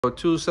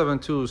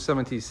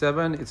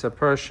27277. It's a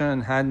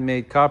Persian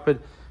handmade carpet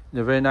in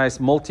a very nice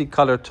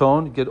multi-color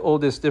tone. You get all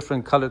these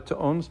different color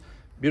tones.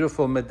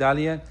 Beautiful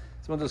medallion.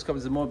 It's one of those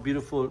carpets that is more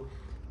beautiful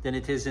than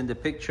it is in the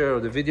picture or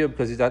the video,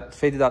 because that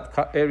faded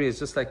out area is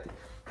just like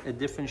a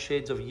different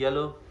shades of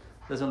yellow.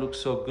 Doesn't look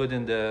so good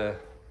in the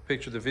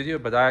picture of the video,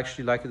 but I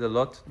actually like it a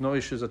lot. No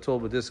issues at all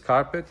with this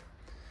carpet.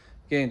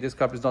 Again, this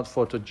carpet is not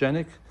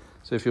photogenic,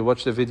 so if you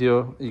watch the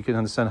video you can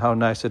understand how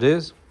nice it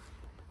is.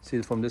 See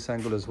it from this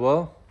angle as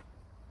well.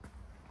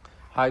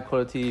 High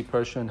quality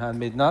Persian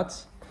handmade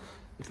nuts.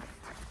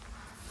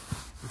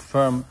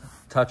 Firm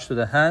touch to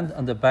the hand.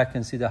 On the back you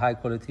can see the high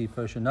quality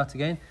Persian nuts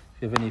again.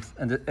 If you have any,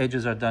 and the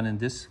edges are done in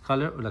this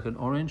color, or like an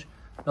orange.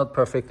 Not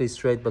perfectly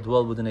straight, but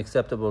well within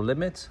acceptable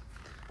limits.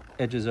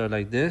 Edges are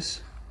like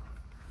this.